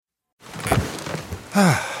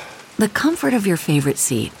The comfort of your favorite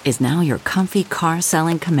seat is now your comfy car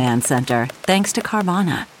selling command center, thanks to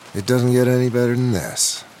Carvana. It doesn't get any better than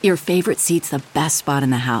this. Your favorite seat's the best spot in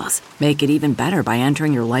the house. Make it even better by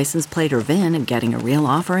entering your license plate or VIN and getting a real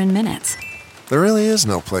offer in minutes. There really is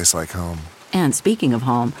no place like home. And speaking of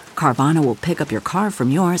home, Carvana will pick up your car from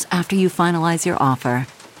yours after you finalize your offer.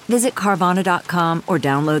 Visit Carvana.com or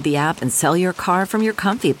download the app and sell your car from your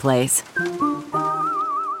comfy place.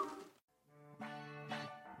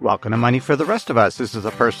 Welcome to Money for the Rest of Us. This is a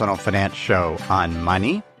personal finance show on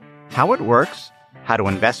money, how it works, how to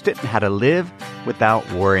invest it, and how to live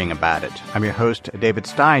without worrying about it. I'm your host, David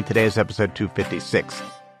Stein. Today is episode 256.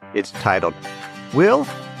 It's titled, Will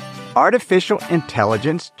Artificial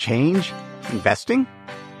Intelligence Change Investing?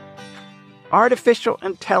 Artificial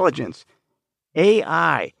intelligence,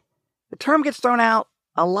 AI. The term gets thrown out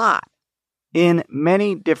a lot in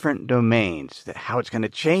many different domains, how it's going to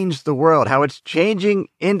change the world, how it's changing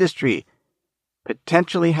industry,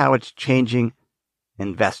 potentially how it's changing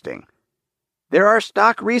investing. There are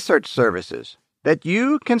stock research services that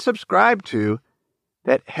you can subscribe to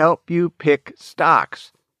that help you pick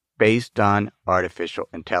stocks based on artificial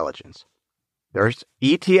intelligence. There's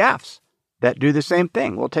ETFs that do the same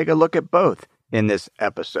thing. We'll take a look at both in this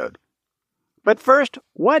episode. But first,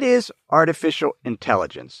 what is artificial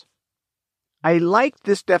intelligence? I like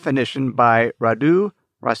this definition by Radu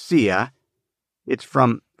Rasiya. It's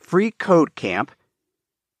from Free Code Camp.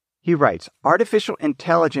 He writes, artificial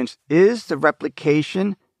intelligence is the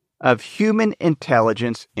replication of human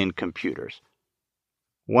intelligence in computers.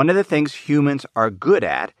 One of the things humans are good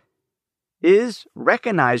at is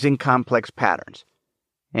recognizing complex patterns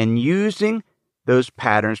and using those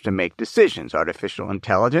patterns to make decisions. Artificial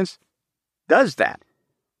intelligence does that.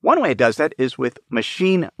 One way it does that is with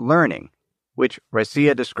machine learning, which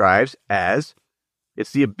Rasiya describes as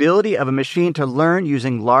it's the ability of a machine to learn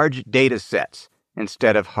using large data sets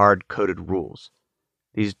instead of hard-coded rules.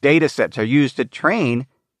 These data sets are used to train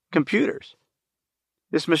computers.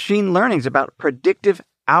 This machine learning is about predictive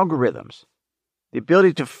algorithms, the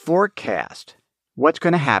ability to forecast what's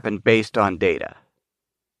going to happen based on data.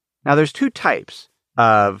 Now, there's two types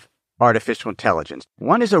of artificial intelligence.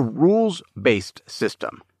 One is a rules-based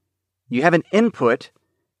system. You have an input,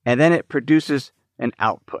 and then it produces an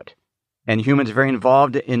output. And humans are very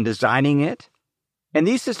involved in designing it. And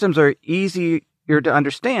these systems are easier to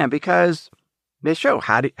understand because they show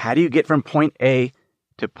how do you get from point A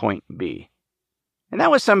to point B. And that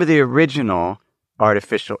was some of the original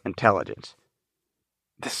artificial intelligence.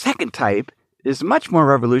 The second type is much more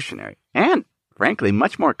revolutionary and, frankly,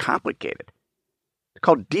 much more complicated. It's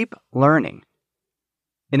called deep learning.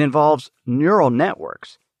 It involves neural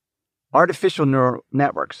networks, artificial neural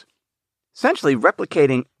networks, essentially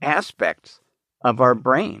replicating aspects of our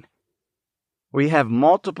brain. We have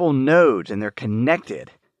multiple nodes and they're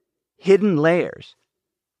connected, hidden layers.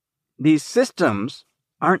 These systems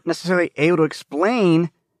aren't necessarily able to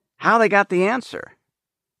explain how they got the answer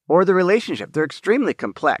or the relationship. They're extremely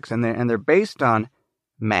complex and they're based on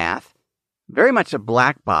math, very much a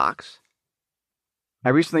black box. I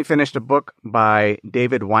recently finished a book by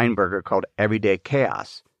David Weinberger called Everyday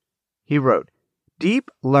Chaos. He wrote, deep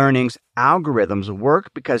learning's algorithms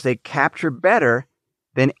work because they capture better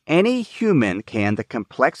than any human can the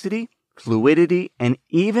complexity, fluidity, and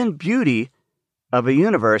even beauty of a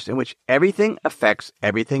universe in which everything affects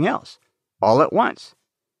everything else, all at once.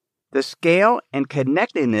 The scale and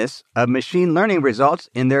connectedness of machine learning results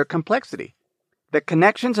in their complexity. The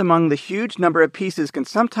connections among the huge number of pieces can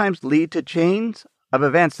sometimes lead to chains of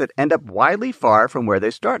events that end up widely far from where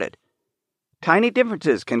they started. Tiny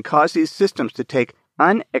differences can cause these systems to take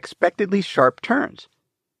unexpectedly sharp turns.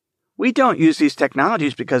 We don't use these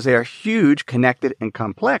technologies because they are huge, connected, and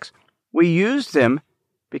complex. We use them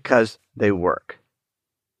because they work.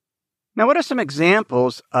 Now, what are some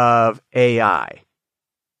examples of AI?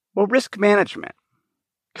 Well, risk management.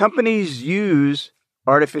 Companies use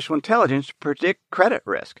artificial intelligence to predict credit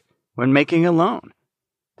risk when making a loan,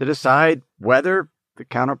 to decide whether the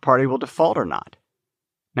counterparty will default or not.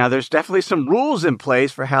 Now, there's definitely some rules in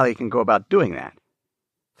place for how they can go about doing that.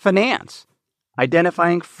 Finance,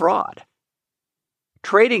 identifying fraud.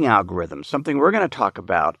 Trading algorithms, something we're going to talk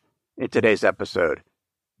about in today's episode.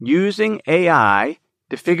 Using AI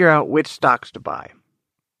to figure out which stocks to buy.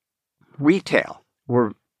 Retail,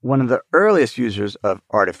 we're one of the earliest users of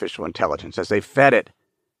artificial intelligence as they fed it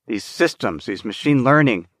these systems, these machine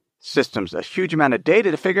learning systems, a huge amount of data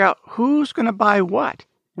to figure out who's going to buy what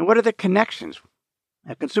and what are the connections.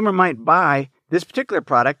 A consumer might buy this particular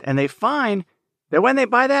product and they find that when they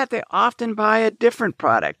buy that, they often buy a different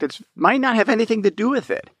product. It might not have anything to do with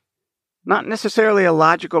it. Not necessarily a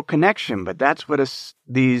logical connection, but that's what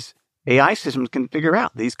these AI systems can figure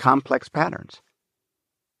out, these complex patterns.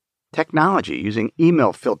 Technology using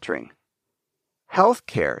email filtering.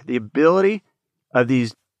 Healthcare, the ability of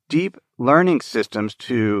these deep learning systems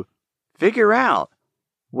to figure out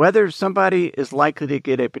whether somebody is likely to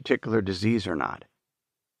get a particular disease or not.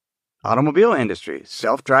 Automobile industry,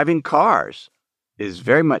 self-driving cars is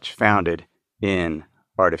very much founded in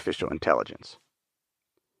artificial intelligence.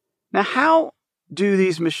 Now, how do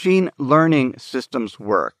these machine learning systems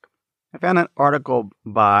work? I found an article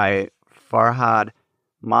by Farhad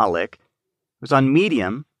Malik. It was on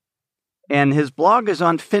Medium, and his blog is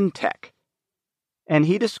on FinTech. And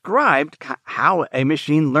he described how a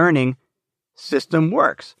machine learning system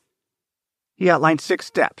works. He outlined 6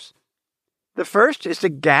 steps. The first is to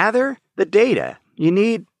gather the data. You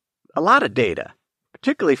need a lot of data,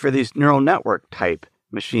 particularly for these neural network type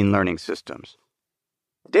machine learning systems.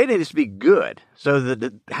 The data needs to be good, so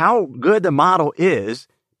that how good the model is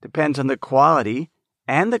depends on the quality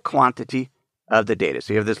and the quantity of the data.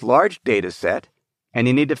 So you have this large data set, and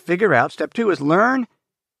you need to figure out, step 2 is learn,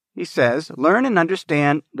 he says, learn and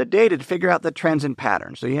understand the data to figure out the trends and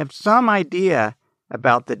patterns. So you have some idea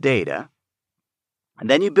about the data, and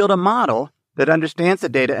then you build a model that understands the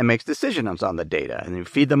data and makes decisions on the data. And you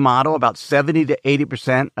feed the model about 70 to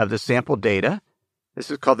 80% of the sample data.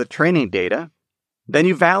 This is called the training data. Then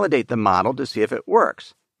you validate the model to see if it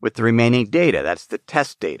works with the remaining data. That's the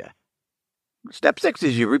test data. Step 6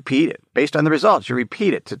 is you repeat it. Based on the results, you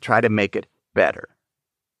repeat it to try to make it better.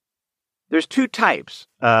 There's 2 types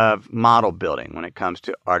of model building when it comes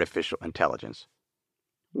to artificial intelligence.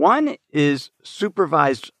 One is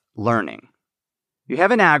supervised learning. You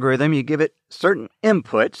have an algorithm, you give it certain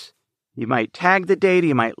inputs, you might tag the data,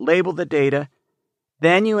 you might label the data,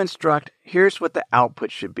 then you instruct, here's what the output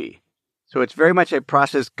should be. So it's very much a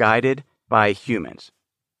process guided by humans.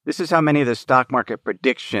 This is how many of the stock market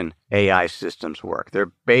prediction AI systems work.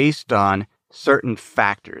 They're based on certain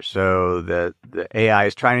factors. So the AI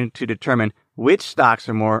is trying to determine which stocks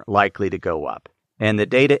are more likely to go up. And the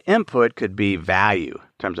data input could be value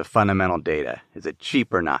in terms of fundamental data. Is it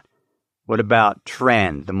cheap or not? What about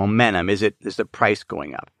trend, the momentum? Is the price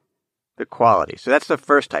going up? The quality. So that's the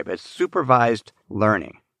first type. It's supervised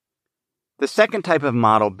learning. The second type of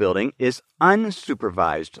model building is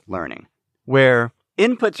unsupervised learning, where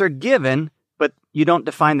inputs are given, but you don't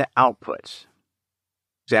define the outputs.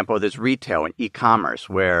 Example, there's retail and e-commerce,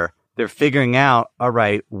 where they're figuring out, all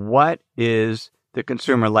right, what is the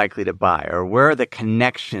consumer likely to buy? Or where are the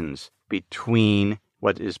connections between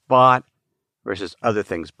what is bought versus other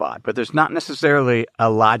things bought? But there's not necessarily a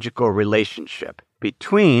logical relationship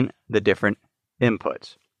between the different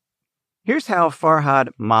inputs. Here's how Farhad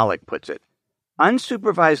Malik puts it.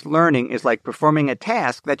 Unsupervised learning is like performing a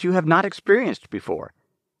task that you have not experienced before.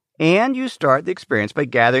 And you start the experience by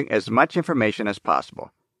gathering as much information as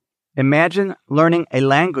possible. Imagine learning a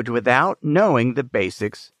language without knowing the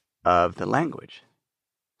basics of the language.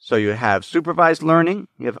 So you have supervised learning,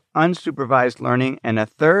 you have unsupervised learning, and a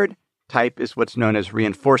third type is what's known as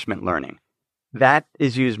reinforcement learning. That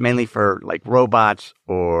is used mainly for like robots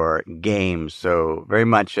or games, so very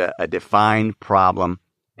much a defined problem,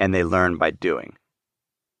 and they learn by doing.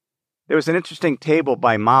 There was an interesting table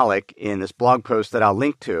by Malik in this blog post that I'll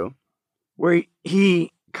link to, where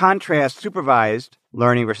he contrasts supervised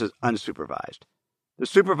learning versus unsupervised. The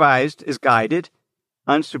supervised is guided,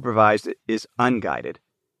 unsupervised is unguided.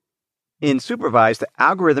 In supervised, the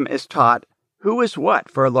algorithm is taught who is what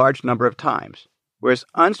for a large number of times, whereas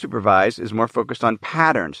unsupervised is more focused on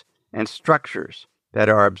patterns and structures that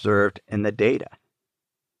are observed in the data.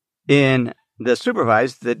 In the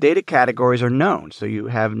supervised, the data categories are known, so you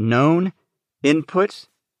have known inputs,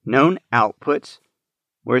 known outputs,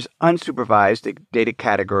 whereas unsupervised, the data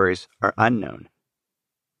categories are unknown.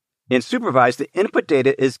 In supervised, the input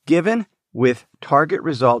data is given with target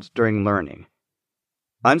results during learning.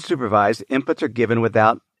 Unsupervised, inputs are given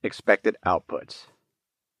without expected outputs.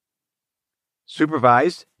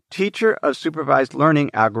 Supervised, teacher of supervised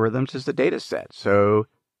learning algorithms is the data set. So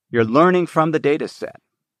you're learning from the data set.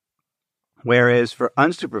 Whereas for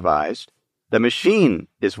unsupervised, the machine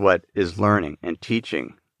is what is learning and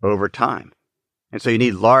teaching over time. And so you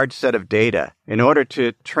need a large set of data in order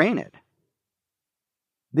to train it.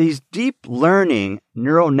 These deep learning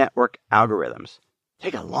neural network algorithms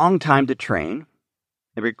take a long time to train.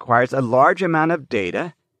 It requires a large amount of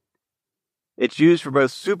data. It's used for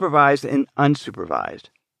both supervised and unsupervised.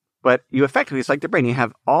 But you effectively, it's like the brain. You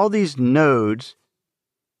have all these nodes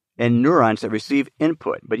and neurons that receive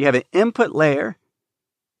input. But you have an input layer,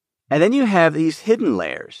 and then you have these hidden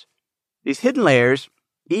layers. These hidden layers,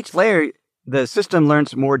 each layer, the system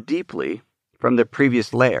learns more deeply from the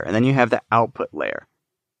previous layer, and then you have the output layer.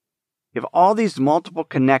 You have all these multiple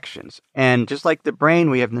connections, and just like the brain,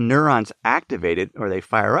 we have the neurons activated, or they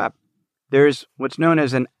fire up. There's what's known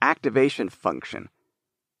as an activation function,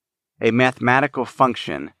 a mathematical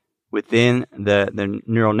function within the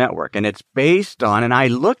neural network. And it's based on, and I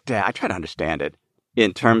try to understand it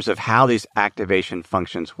in terms of how these activation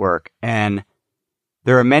functions work. And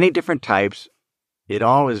there are many different types. It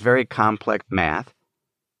all is very complex math.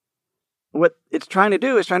 What it's trying to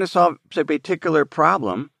do is trying to solve a particular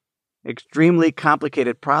problem, extremely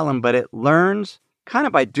complicated problem, but it learns kind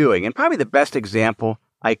of by doing. And probably the best example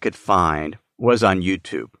I could find was on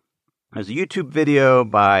YouTube. There's a YouTube video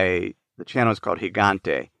by the channel is called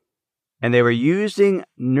Gigante, and they were using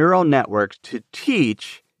neural networks to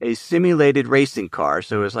teach a simulated racing car.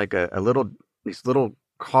 So it was like these little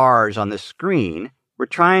cars on the screen were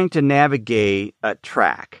trying to navigate a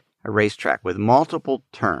racetrack with multiple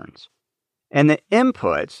turns. And the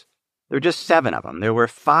inputs, there were just 7 of them. There were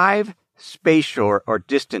 5 spatial or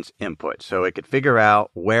distance inputs, so it could figure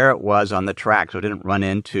out where it was on the track so it didn't run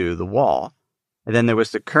into the wall. And then there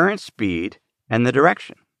was the current speed and the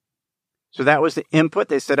direction. So that was the input.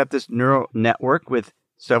 They set up this neural network with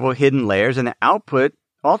several hidden layers, and the output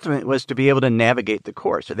ultimately was to be able to navigate the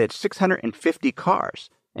course. So they had 650 cars,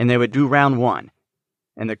 and they would do round 1.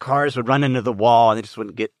 And the cars would run into the wall, and they just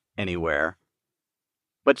wouldn't get anywhere.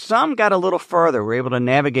 But some got a little further, were able to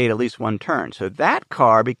navigate at least one turn. So that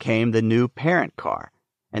car became the new parent car,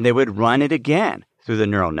 and they would run it again through the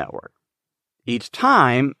neural network. Each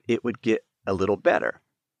time, it would get a little better.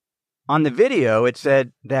 On the video, it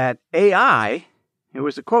said that AI, it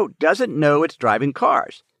was a quote, doesn't know it's driving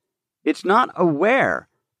cars. It's not aware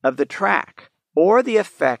of the track or the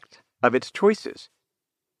effect of its choices.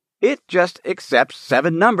 It just accepts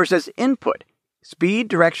 7 numbers as input, speed,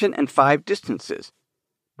 direction, and 5 distances.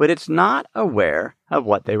 But it's not aware of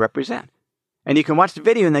what they represent. And you can watch the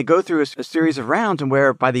video and they go through a series of rounds and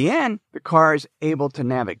where by the end, the car is able to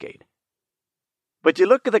navigate. But you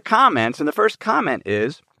look at the comments, and the first comment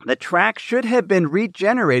is, the track should have been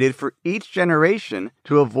regenerated for each generation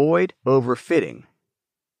to avoid overfitting.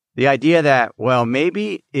 The idea that, well,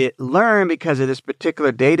 maybe it learned because of this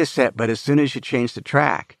particular data set, but as soon as you change the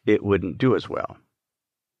track, it wouldn't do as well.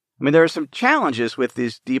 I mean, there are some challenges with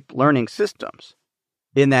these deep learning systems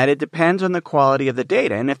in that it depends on the quality of the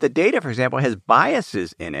data. And if the data, for example, has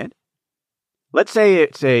biases in it, let's say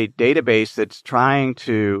it's a database that's trying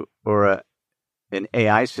to, or an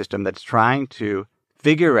AI system that's trying to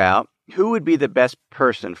figure out who would be the best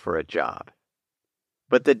person for a job.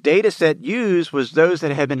 But the data set used was those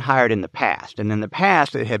that had been hired in the past. And in the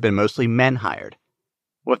past, it had been mostly men hired.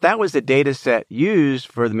 Well, if that was the data set used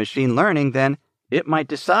for the machine learning, then it might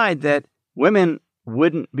decide that women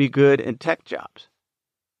wouldn't be good in tech jobs.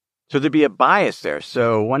 So there'd be a bias there.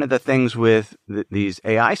 So one of the things with these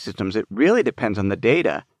AI systems, it really depends on the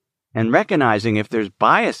data and recognizing if there's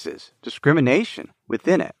biases, discrimination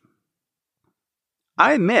within it.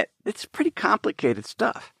 I admit, it's pretty complicated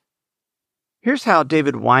stuff. Here's how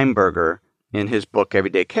David Weinberger, in his book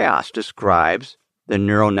Everyday Chaos, describes the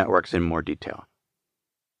neural networks in more detail.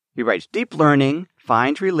 He writes, deep learning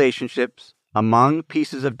finds relationships among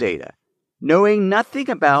pieces of data, knowing nothing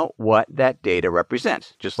about what that data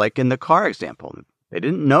represents. Just like in the car example, they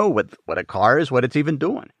didn't know what a car is, what it's even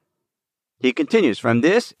doing. He continues, from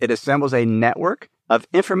this, it assembles a network of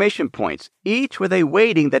information points, each with a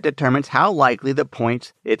weighting that determines how likely the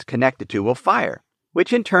points it's connected to will fire,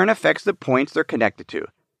 which in turn affects the points they're connected to,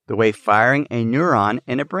 the way firing a neuron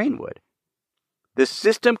in a brain would. The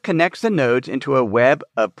system connects the nodes into a web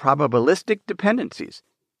of probabilistic dependencies,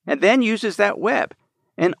 and then uses that web,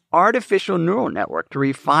 an artificial neural network, to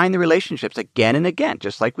refine the relationships again and again,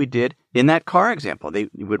 just like we did in that car example. They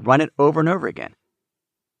would run it over and over again.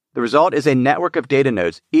 The result is a network of data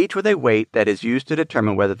nodes, each with a weight that is used to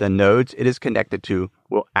determine whether the nodes it is connected to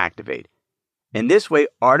will activate. In this way,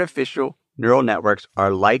 artificial neural networks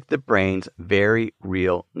are like the brain's very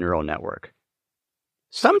real neural network.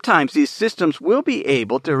 Sometimes these systems will be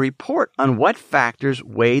able to report on what factors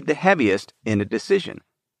weighed the heaviest in a decision.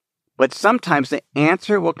 But sometimes the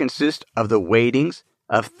answer will consist of the weightings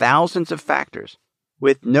of thousands of factors,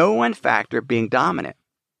 with no one factor being dominant.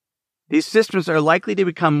 These systems are likely to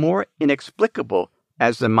become more inexplicable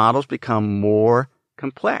as the models become more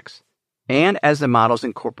complex, and as the models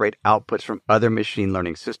incorporate outputs from other machine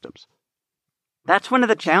learning systems. That's one of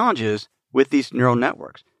the challenges with these neural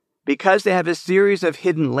networks, because they have a series of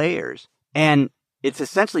hidden layers, and it's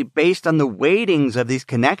essentially based on the weightings of these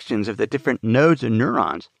connections of the different nodes and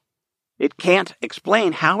neurons. It can't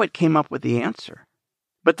explain how it came up with the answer.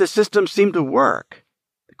 but the systems seem to work.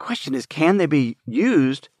 The question is, can they be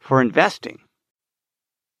used for investing?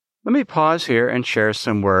 Let me pause here and share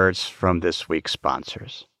some words from this week's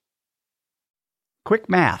sponsors. Quick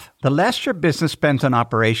math. The less your business spends on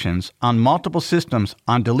operations, on multiple systems,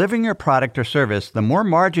 on delivering your product or service, the more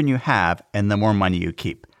margin you have and the more money you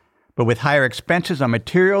keep. But with higher expenses on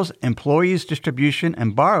materials, employees, distribution,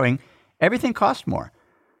 and borrowing, everything costs more.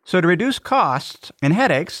 So to reduce costs and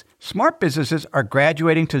headaches, smart businesses are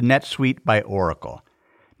graduating to NetSuite by Oracle.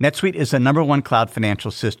 NetSuite is the #1 cloud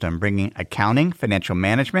financial system, bringing accounting, financial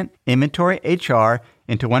management, inventory, HR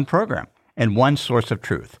into one program and one source of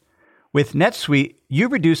truth. With NetSuite, you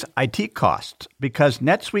reduce IT costs because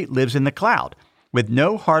NetSuite lives in the cloud with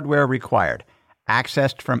no hardware required,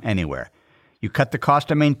 accessed from anywhere. You cut the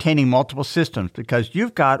cost of maintaining multiple systems because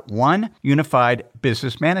you've got one unified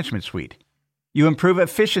business management suite. You improve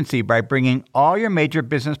efficiency by bringing all your major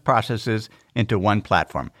business processes into one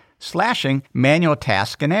platform, slashing manual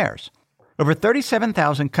tasks and errors. Over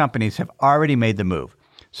 37,000 companies have already made the move.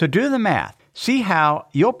 So do the math. See how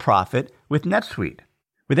you'll profit with NetSuite.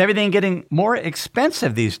 With everything getting more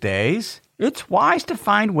expensive these days, it's wise to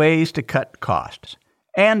find ways to cut costs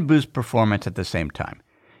and boost performance at the same time.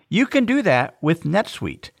 You can do that with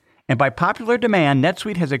NetSuite. And by popular demand,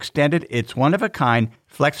 NetSuite has extended its one-of-a-kind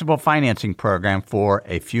flexible financing program for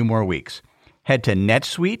a few more weeks. Head to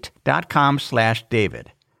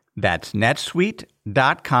netsuite.com/David. That's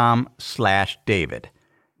netsuite.com/David.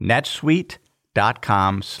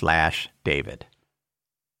 netsuite.com/David.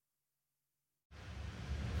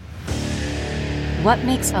 What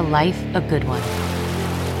makes a life a good one?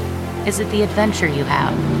 Is it the adventure you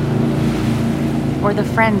have? Or the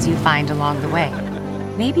friends you find along the way?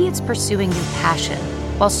 Maybe it's pursuing your passion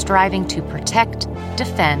while striving to protect,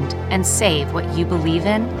 defend, and save what you believe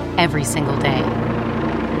in every single day.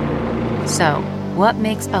 So, what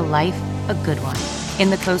makes a life a good one?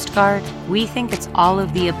 In the Coast Guard, we think it's all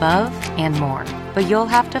of the above and more, but you'll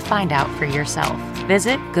have to find out for yourself.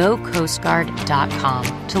 Visit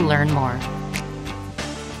gocoastguard.com to learn more.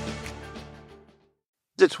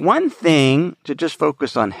 It's one thing to just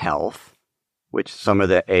focus on health, which some of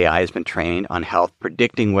the AI has been trained on health,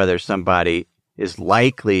 predicting whether somebody is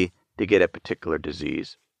likely to get a particular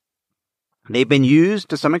disease. They've been used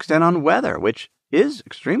to some extent on weather, which is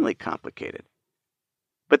extremely complicated.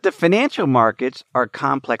 But the financial markets are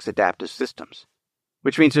complex adaptive systems,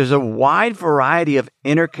 which means there's a wide variety of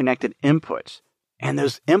interconnected inputs, and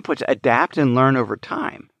those inputs adapt and learn over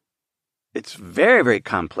time. It's a very, very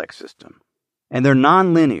complex system, and they're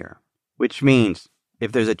nonlinear, which means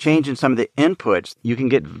if there's a change in some of the inputs, you can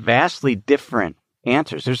get vastly different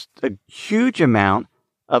answers. There's a huge amount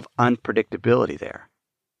of unpredictability there.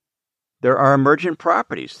 There are emergent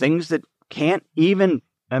properties, things that can't even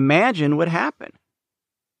imagine would happen.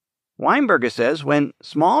 Weinberger says when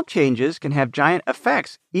small changes can have giant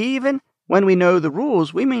effects, even when we know the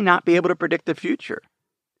rules, we may not be able to predict the future.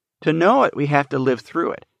 To know it, we have to live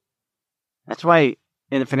through it. That's why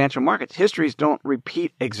in the financial markets, histories don't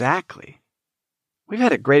repeat exactly. We've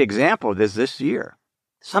had a great example of this year.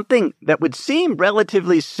 Something that would seem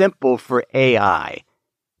relatively simple for AI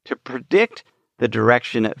to predict the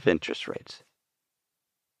direction of interest rates.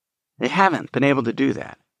 They haven't been able to do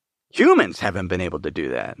that. Humans haven't been able to do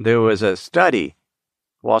that. There was a study,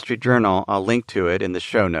 Wall Street Journal, I'll link to it in the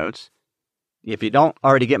show notes. If you don't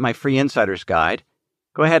already get my free Insider's Guide,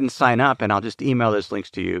 go ahead and sign up and I'll just email those links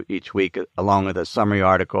to you each week along with a summary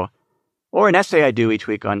article or an essay I do each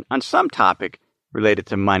week on some topic related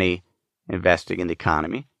to money, investing, and the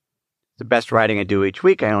economy. It's the best writing I do each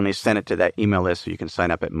week. I only send it to that email list so you can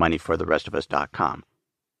sign up at moneyfortherestofus.com.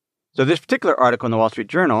 So this particular article in the Wall Street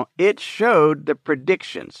Journal, it showed the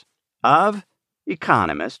predictions of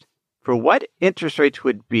economists for what interest rates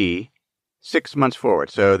would be 6 months forward.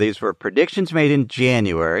 So these were predictions made in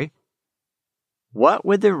January. What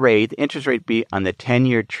would the interest rate be on the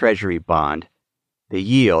 10-year Treasury bond, the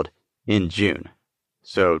yield, in June?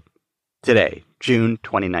 So today, June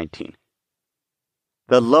 2019.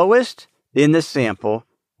 The lowest in the sample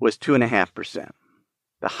was 2.5%.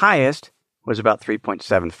 The highest was about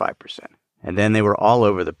 3.75%. And then they were all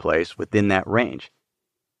over the place within that range.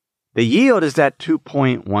 The yield is at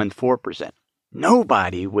 2.14%.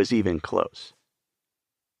 Nobody was even close.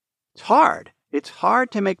 It's hard. It's hard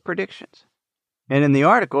to make predictions. And in the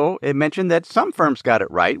article, it mentioned that some firms got it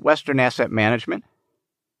right. Western Asset Management,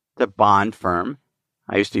 the bond firm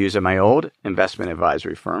I used to use at my old investment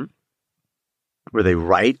advisory firm. Were they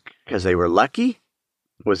right because they were lucky?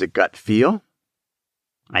 Was it gut feel?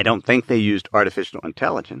 I don't think they used artificial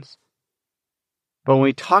intelligence. But when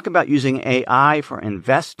we talk about using AI for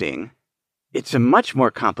investing, it's a much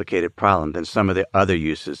more complicated problem than some of the other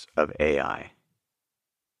uses of AI.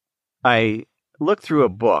 I looked through a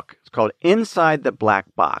book. It's called Inside the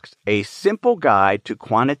Black Box, A Simple Guide to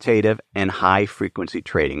Quantitative and High-Frequency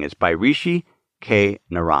Trading. It's by Rishi K.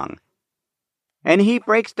 Narang. And he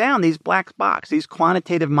breaks down these black box, these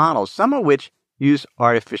quantitative models, some of which use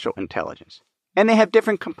artificial intelligence. And they have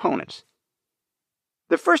different components.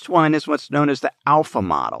 The first one is what's known as the alpha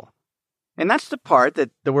model. And that's the part that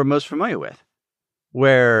we're most familiar with,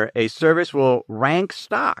 where a service will rank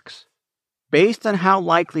stocks based on how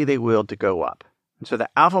likely they will to go up. And so the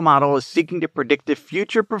alpha model is seeking to predict the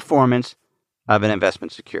future performance of an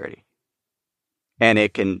investment security. And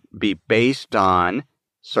it can be based on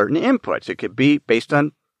certain inputs. It could be based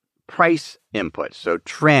on price inputs, so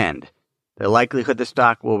trend, the likelihood the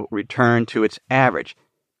stock will return to its average.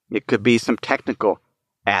 It could be some technical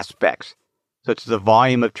aspects, such as the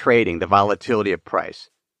volume of trading, the volatility of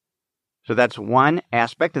price. So that's one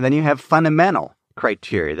aspect. And then you have fundamental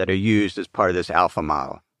criteria that are used as part of this alpha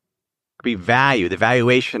model. It could be value, the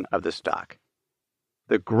valuation of the stock,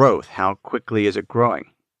 the growth, how quickly is it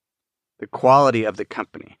growing, the quality of the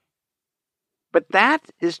company. But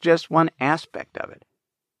that is just one aspect of it.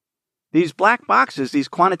 These black boxes, these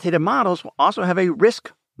quantitative models, will also have a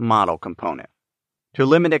risk model component to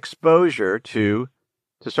limit exposure to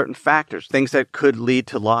certain factors, things that could lead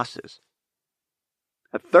to losses.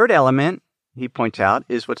 A third element, he points out,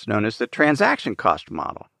 is what's known as the transaction cost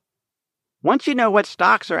model. Once you know what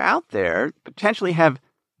stocks are out there, potentially have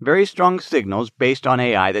very strong signals based on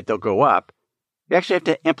AI that they'll go up, you actually have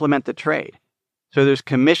to implement the trade. So there's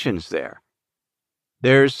commissions there.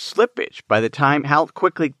 There's slippage by the time, how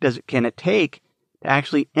quickly can it take to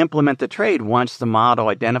actually implement the trade once the model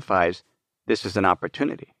identifies this is an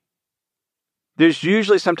opportunity. There's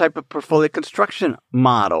usually some type of portfolio construction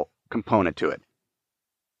model component to it.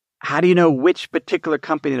 How do you know which particular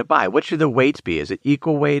company to buy? What should the weights be? Is it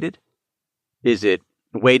equal weighted? Is it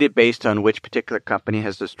weighted based on which particular company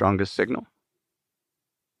has the strongest signal?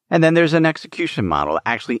 And then there's an execution model,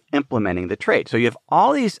 actually implementing the trade. So you have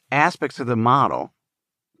all these aspects of the model.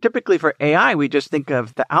 Typically for AI, we just think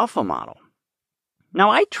of the alpha model. Now,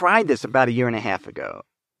 I tried this about 1.5 years ago.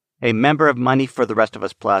 A member of Money for the Rest of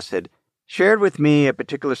Us Plus had shared with me a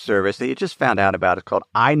particular service that you just found out about. It's called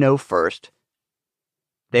I Know First.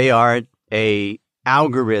 They are a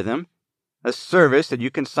algorithm, a service that you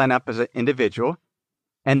can sign up as an individual,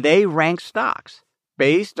 and they rank stocks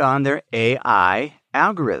based on their AI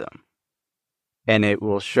algorithm. And it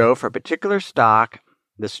will show for a particular stock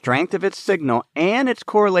the strength of its signal and its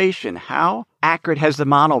correlation. How accurate has the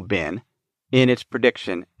model been in its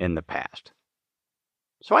prediction in the past?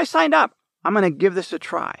 So I signed up. I'm going to give this a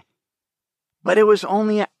try. But it was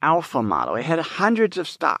only an alpha model. It had hundreds of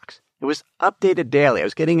stocks. It was updated daily. I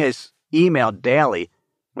was getting his email daily.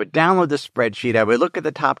 I would download the spreadsheet. I would look at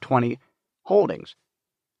the top 20 holdings.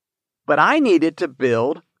 But I needed to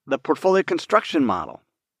build the portfolio construction model.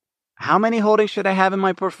 How many holdings should I have in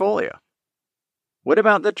my portfolio? What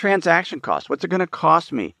about the transaction cost? What's it going to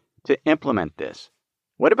cost me to implement this?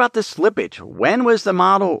 What about the slippage? When was the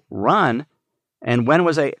model run and when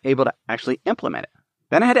was I able to actually implement it?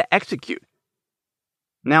 Then I had to execute.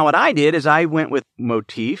 Now what I did is I went with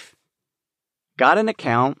Motif, got an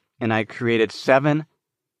account, and I created 7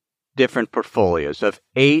 different portfolios of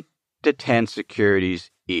 8 to 10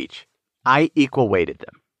 securities each. I equal weighted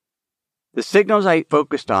them. The signals I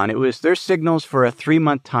focused on, their signals for a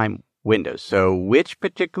 3-month time window. So which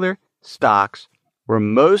particular stocks were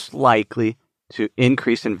most likely to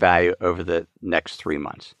increase in value over the next 3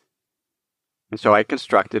 months. And so I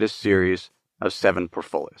constructed a series of 7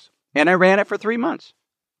 portfolios. And I ran it for 3 months.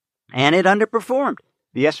 And it underperformed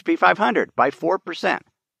the S&P 500 by 4%.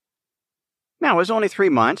 Now, it was only 3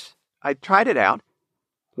 months. I tried it out.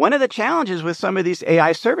 One of the challenges with some of these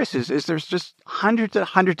AI services is there's just hundreds and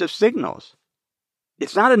hundreds of signals.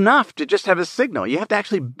 It's not enough to just have a signal. You have to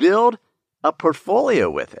actually build a portfolio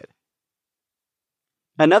with it.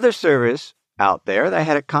 Another service out there that I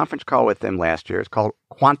had a conference call with them last year is called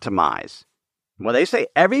Quantimize. Well, they say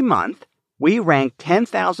every month we rank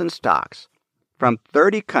 10,000 stocks from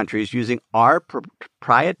 30 countries using our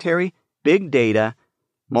proprietary big data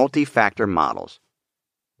multi-factor models.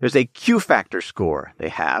 There's a Q-factor score they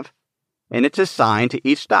have, and it's assigned to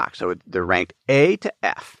each stock. So they're ranked A to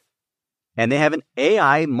F. And they have an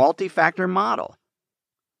AI multi-factor model.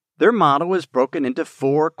 Their model is broken into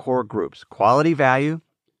 4 core groups: quality value,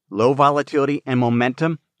 low volatility and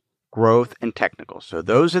momentum, growth, and technical. So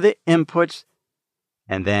those are the inputs.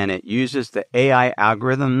 And then it uses the AI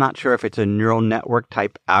algorithm. I'm not sure if it's a neural network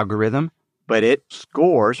type algorithm, but it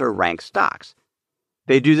scores or ranks stocks.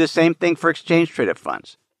 They do the same thing for exchange-traded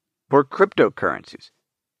funds, for cryptocurrencies.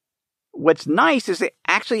 What's nice is they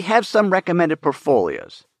actually have some recommended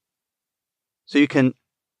portfolios. So you can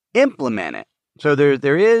implement it. So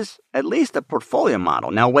there is at least a portfolio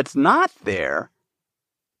model. Now, what's not there,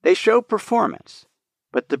 they show performance.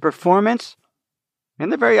 But the performance,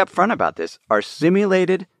 and they're very upfront about this, are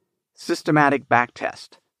simulated systematic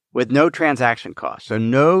backtest with no transaction cost. So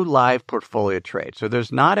no live portfolio trade. So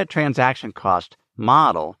there's not a transaction cost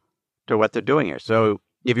model to what they're doing here. So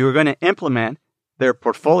if you were going to implement their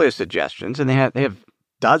portfolio suggestions, and they have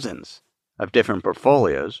dozens of different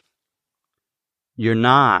portfolios, you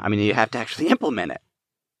have to actually implement it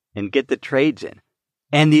and get the trades in.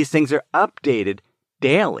 And these things are updated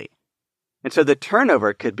daily. And so the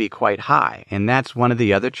turnover could be quite high. And that's one of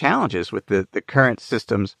the other challenges with the current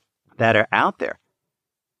systems that are out there.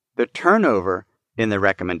 The turnover in the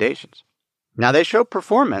recommendations. Now, they show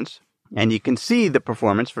performance, and you can see the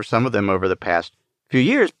performance for some of them over the past few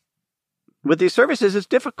years. With these services, it's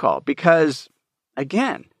difficult because,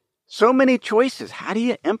 again, so many choices. How do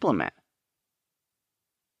you implement?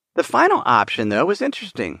 The final option, though, was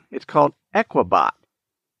interesting. It's called Equubot,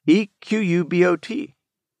 EQUBOT.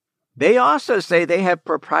 They also say they have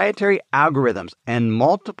proprietary algorithms and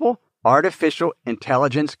multiple artificial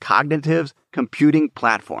intelligence cognitive computing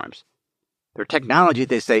platforms. Their technology,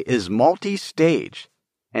 they say, is multi-stage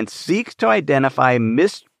and seeks to identify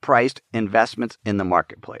mispriced investments in the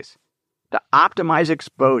marketplace, to optimize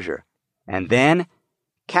exposure, and then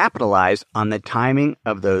capitalize on the timing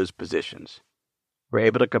of those positions. We're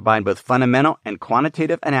able to combine both fundamental and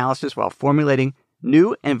quantitative analysis while formulating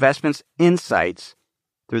new investments insights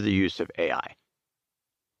through the use of AI.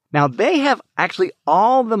 Now, they have actually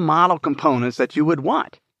all the model components that you would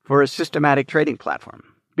want for a systematic trading platform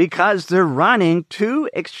because they're running two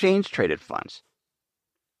exchange-traded funds.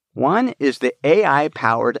 One is the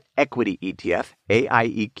AI-powered equity ETF,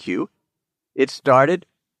 AIEQ. It started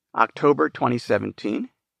October 2017.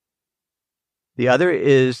 The other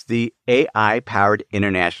is the AI-powered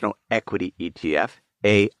International Equity ETF,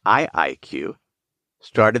 AIIQ,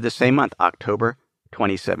 started the same month, October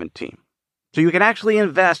 2017. So you can actually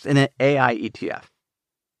invest in an AI ETF.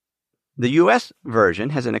 The U.S. version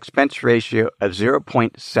has an expense ratio of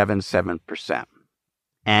 0.77%,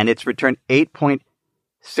 and it's returned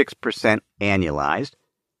 8.6% annualized.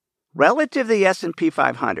 Relative to the S&P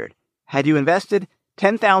 500, had you invested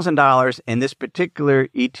 $10,000 in this particular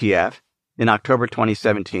ETF in October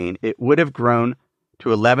 2017, it would have grown to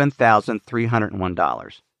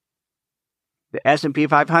 $11,301. The S&P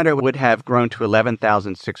 500 would have grown to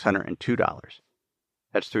 $11,602.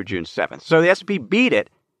 That's through June 7th. So the S&P beat it,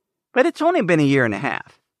 but it's only been a year and a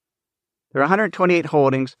half. There are 128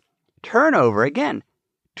 holdings. Turnover, again,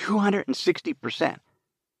 260%.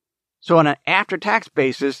 So on an after-tax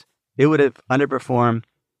basis, it would have underperformed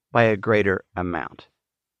by a greater amount.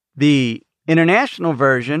 The international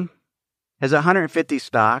version has 150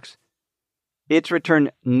 stocks. It's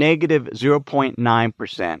returned negative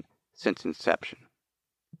 0.9% since inception.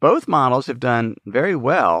 Both models have done very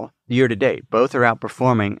well year to date. Both are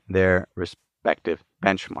outperforming their respective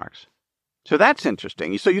benchmarks. So that's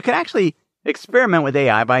interesting. So you can actually experiment with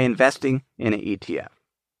AI by investing in an ETF.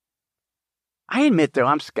 I admit, though,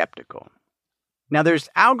 I'm skeptical. Now, there's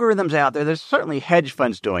algorithms out there. There's certainly hedge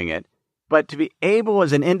funds doing it. But to be able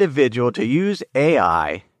as an individual to use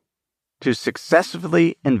AI to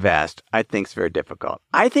successfully invest, I think is very difficult.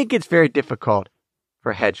 I think it's very difficult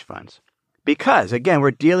for hedge funds because, again,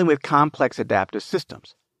 we're dealing with complex adaptive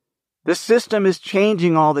systems. The system is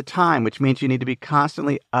changing all the time, which means you need to be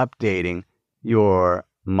constantly updating your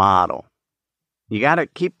model. You got to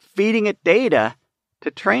keep feeding it data to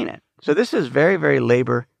train it. So this is very, very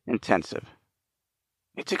labor intensive.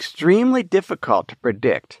 It's extremely difficult to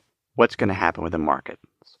predict what's going to happen with the markets,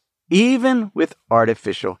 even with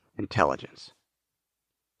artificial intelligence.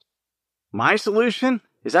 My solution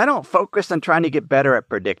is I don't focus on trying to get better at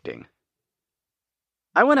predicting.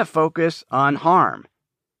 I want to focus on harm,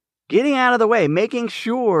 getting out of the way, making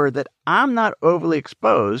sure that I'm not overly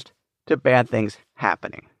exposed to bad things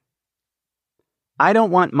happening. I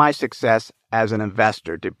don't want my success as an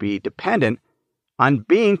investor to be dependent on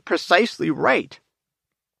being precisely right.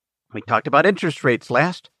 We talked about interest rates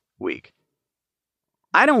last week.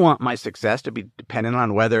 I don't want my success to be dependent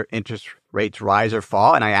on whether interest rates rise or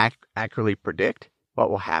fall and I accurately predict what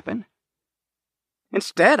will happen.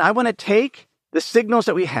 Instead, I want to take the signals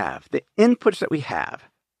that we have, the inputs that we have,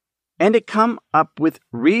 and to come up with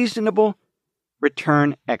reasonable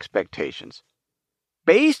return expectations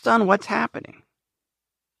based on what's happening.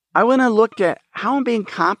 I want to look at how I'm being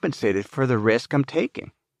compensated for the risk I'm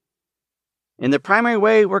taking. And the primary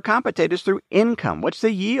way we're compensated is through income. What's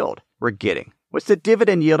the yield we're getting? What's the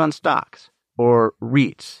dividend yield on stocks or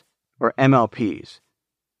REITs or MLPs?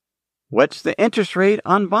 What's the interest rate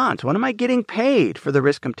on bonds? What am I getting paid for the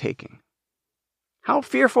risk I'm taking? How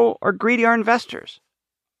fearful or greedy are investors?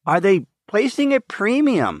 Are they placing a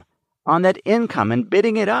premium on that income and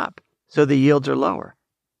bidding it up so the yields are lower?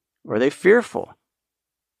 Or are they fearful?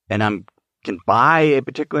 And I can buy a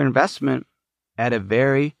particular investment at a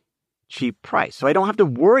very cheap price. So I don't have to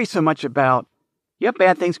worry so much about,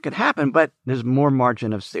 bad things could happen, but there's more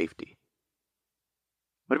margin of safety.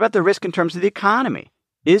 What about the risk in terms of the economy?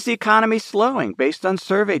 Is the economy slowing based on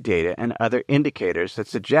survey data and other indicators that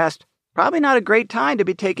suggest probably not a great time to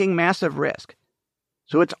be taking massive risk?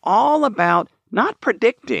 So it's all about not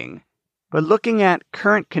predicting, but looking at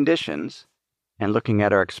current conditions and looking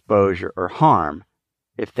at our exposure or harm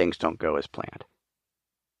if things don't go as planned.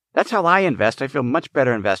 That's how I invest. I feel much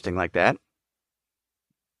better investing like that.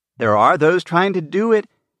 There are those trying to do it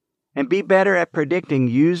and be better at predicting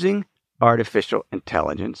using artificial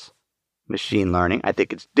intelligence, machine learning. I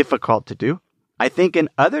think it's difficult to do. I think in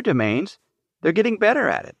other domains, they're getting better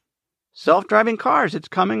at it. Self-driving cars, it's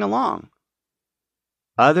coming along.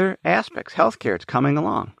 Other aspects, healthcare, it's coming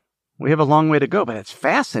along. We have a long way to go, but it's a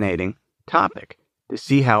fascinating topic to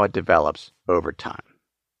see how it develops over time.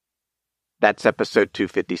 That's episode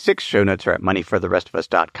 256. Show notes are at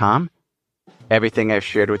moneyfortherestofus.com. Everything I've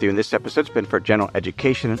shared with you in this episode has been for general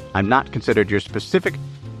education. I'm not considered your specific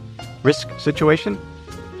risk situation.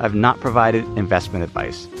 I've not provided investment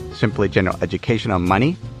advice. Simply general education on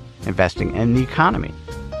money, investing, and the economy.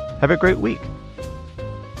 Have a great week.